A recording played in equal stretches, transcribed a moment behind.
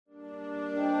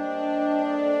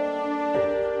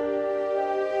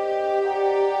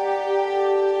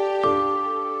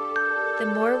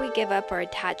give up our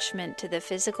attachment to the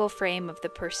physical frame of the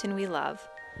person we love,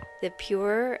 the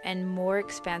purer and more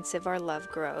expansive our love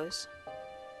grows.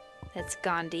 That's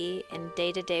Gandhi in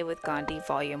Day to Day with Gandhi,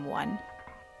 Volume 1.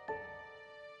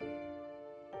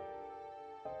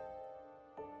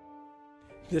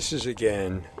 This is,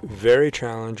 again, very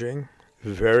challenging,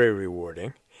 very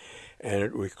rewarding, and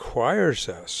it requires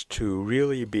us to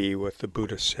really be what the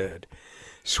Buddha said,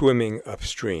 swimming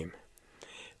upstream.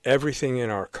 Everything in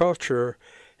our culture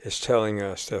is telling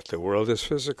us that the world is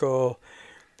physical,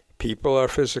 people are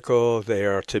physical, they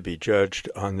are to be judged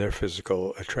on their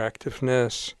physical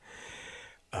attractiveness,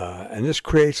 and this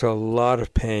creates a lot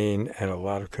of pain and a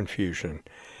lot of confusion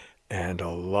and a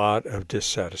lot of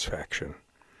dissatisfaction.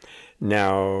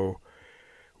 Now,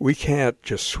 we can't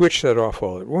just switch that off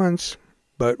all at once,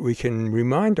 but we can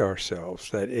remind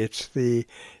ourselves that it's the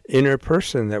inner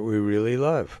person that we really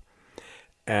love.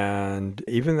 And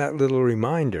even that little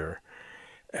reminder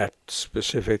at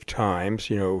specific times,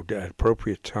 at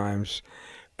appropriate times,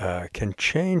 can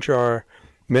change our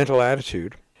mental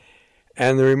attitude.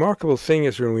 And the remarkable thing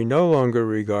is when we no longer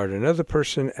regard another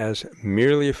person as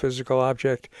merely a physical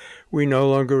object, we no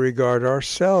longer regard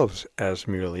ourselves as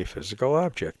merely a physical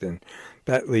object. And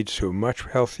that leads to a much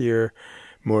healthier,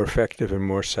 more effective, and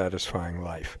more satisfying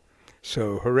life.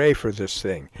 So hooray for this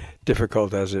thing,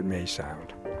 difficult as it may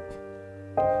sound.